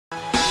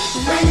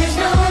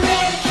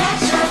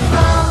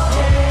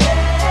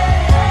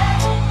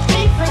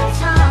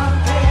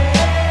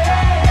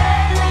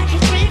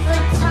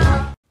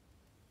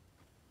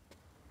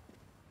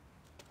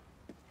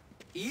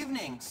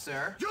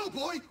sir. You,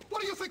 boy!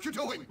 What do you think you're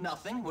doing?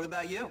 Nothing. What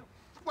about you?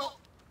 Well,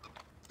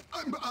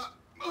 I'm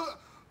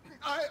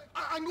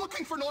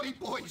looking for naughty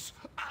boys.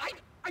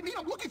 I mean,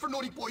 I'm looking for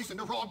naughty boys in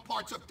the wrong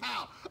parts of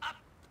town.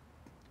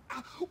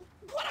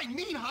 What I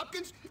mean,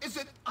 Hopkins, is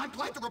that I'm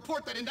glad to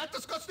report that in that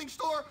disgusting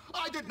store,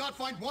 I did not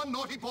find one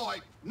naughty boy.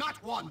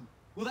 Not one.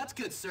 Well, that's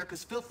good, sir,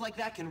 because filth like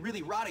that can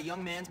really rot a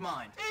young man's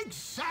mind.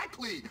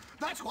 Exactly!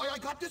 That's why I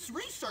got this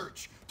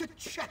research, to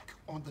check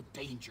on the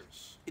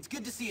dangers. It's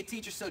good to see a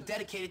teacher so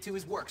dedicated to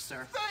his work,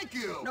 sir. Thank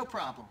you! No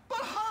problem.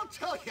 But I'll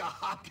tell you,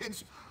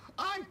 Hopkins,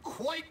 I'm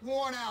quite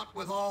worn out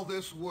with all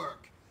this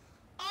work.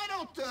 I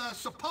don't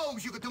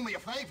suppose you could do me a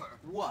favor.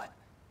 What?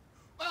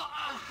 Well,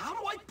 how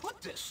do I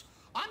put this?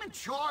 I'm in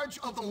charge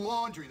of the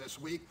laundry this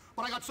week,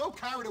 but I got so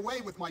carried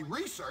away with my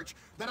research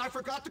that I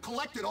forgot to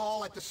collect it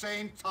all at the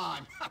same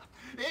time.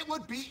 It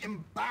would be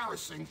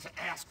embarrassing to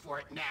ask for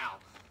it now.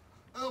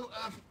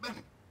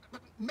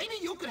 Maybe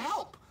you could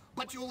help,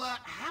 but you'll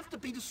have to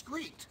be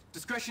discreet.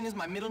 Discretion is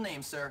my middle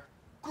name, sir.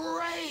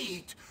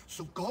 Great!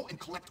 So go and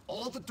collect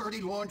all the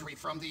dirty laundry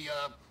from the,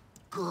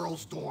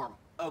 girls' dorm.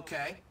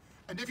 Okay.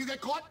 And if you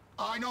get caught,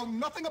 I know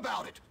nothing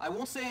about it. I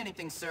won't say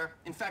anything, sir.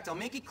 In fact, I'll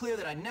make it clear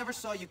that I never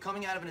saw you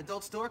coming out of an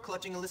adult store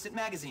clutching illicit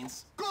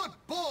magazines. Good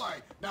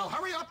boy! Now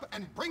hurry up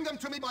and bring them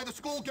to me by the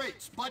school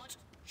gates, but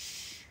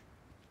shh.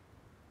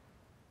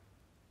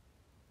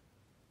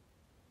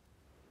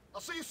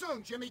 I'll see you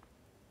soon, Jimmy.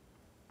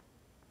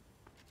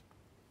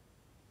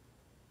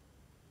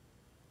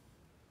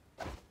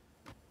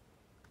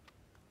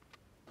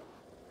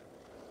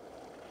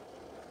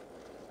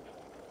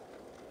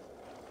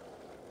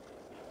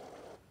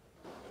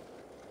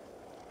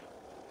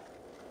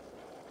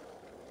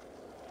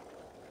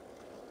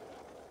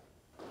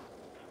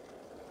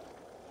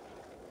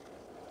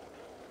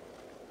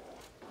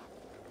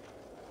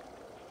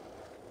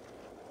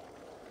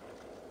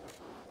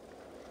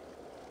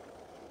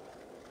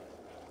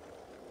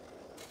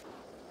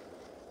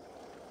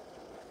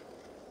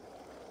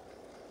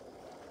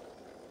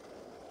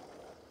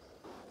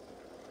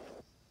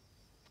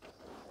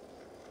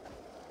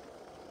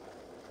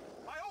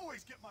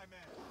 Always get my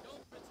man.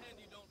 Don't pretend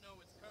you don't know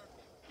it's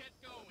curfew. Get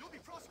going. You'll be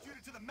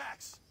prosecuted to the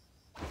max.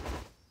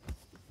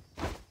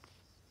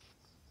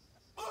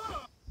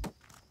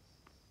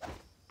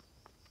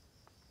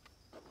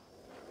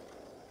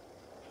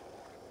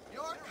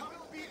 There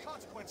will be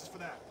consequences for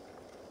that.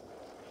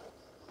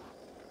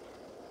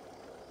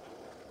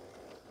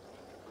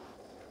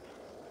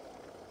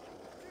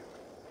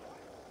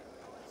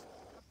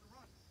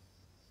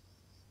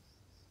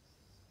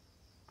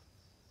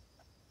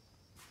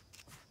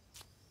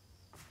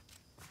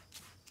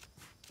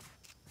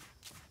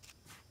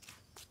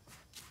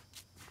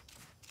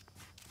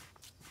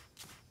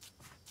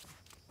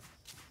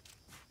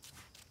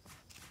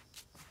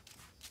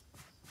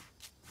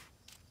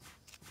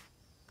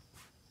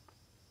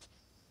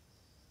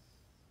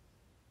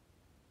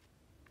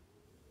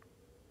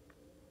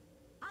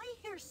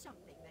 Here's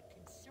something that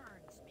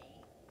concerns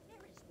me.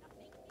 There is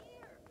nothing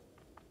here.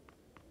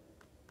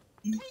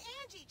 Hey,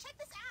 Angie, check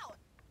this out.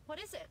 What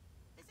is it?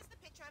 Is this the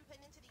picture I'm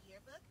putting into the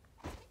yearbook?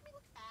 Does it make me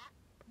look fat?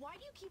 Why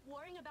do you keep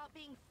worrying about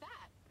being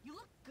fat? You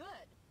look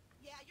good.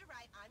 Yeah, you're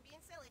right. I'm being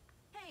silly.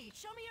 Hey,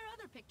 show me your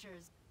other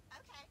pictures.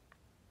 Okay.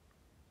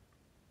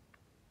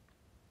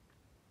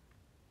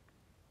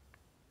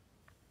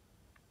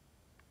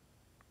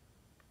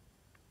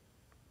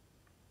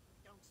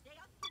 Don't stay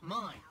up.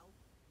 Mine. Now.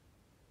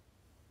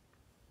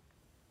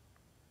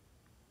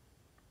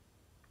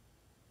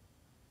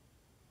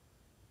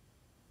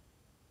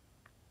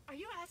 Are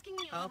you asking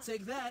me? I'll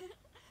take that.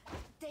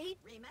 Date?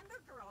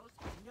 Remember, girls,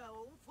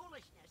 no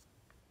foolishness.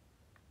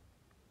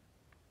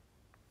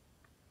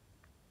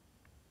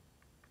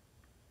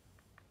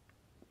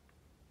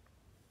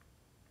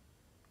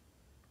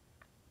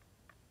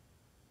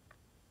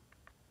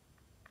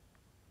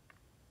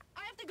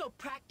 I have to go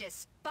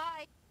practice.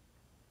 Bye.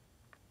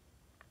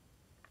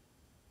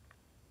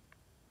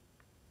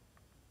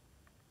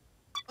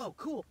 Oh,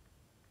 cool.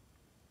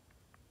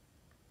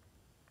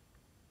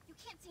 You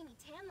can't see any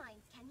tan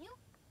lines, can you?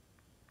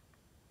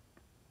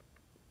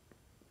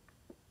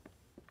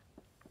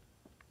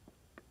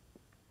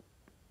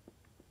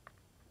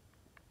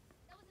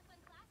 That was a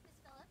fun class, Miss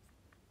Phillips.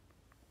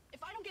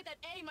 If I don't get that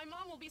A, my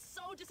mom will be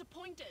so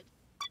disappointed.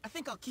 I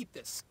think I'll keep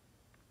this.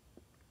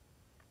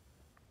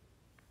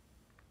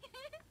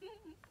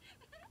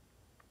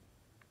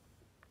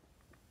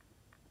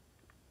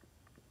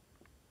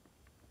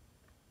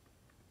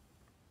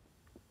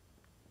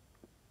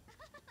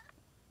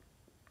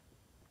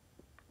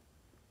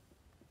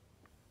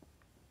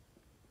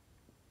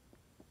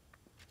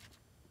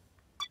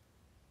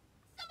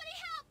 Somebody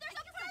help! There's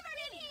a pervert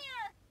in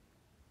here!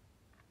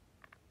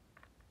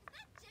 Is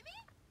that Jimmy?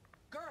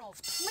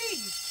 Girls,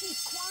 please keep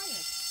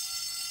quiet.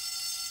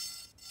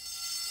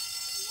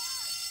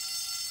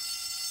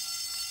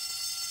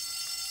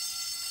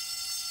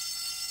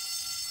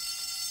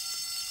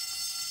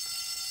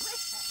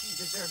 He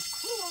deserves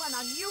cruel and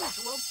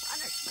unusual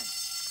punishment.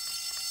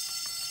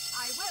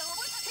 I will.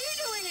 What's he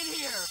doing in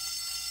here?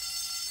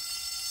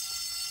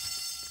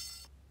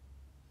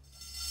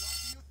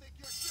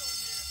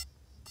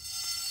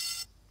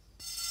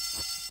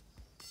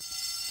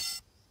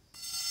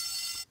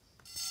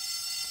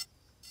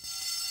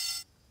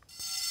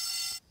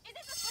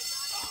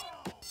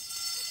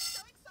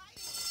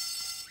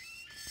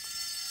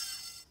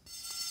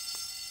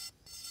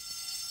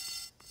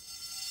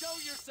 Show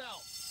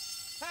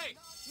yourself! Hey,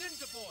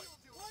 Ninja Boy,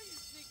 why are you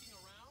sneaking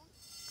around?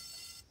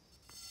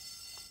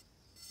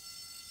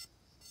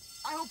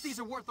 I hope these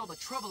are worth all the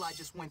trouble I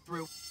just went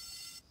through.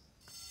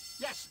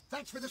 Yes,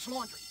 thanks for this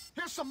laundry.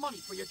 Here's some money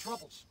for your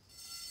troubles.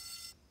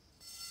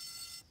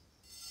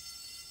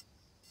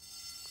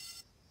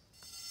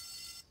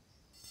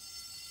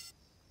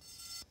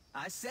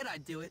 I said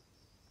I'd do it.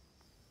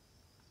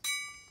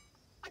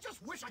 I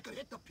just wish I could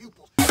hit the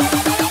pupils.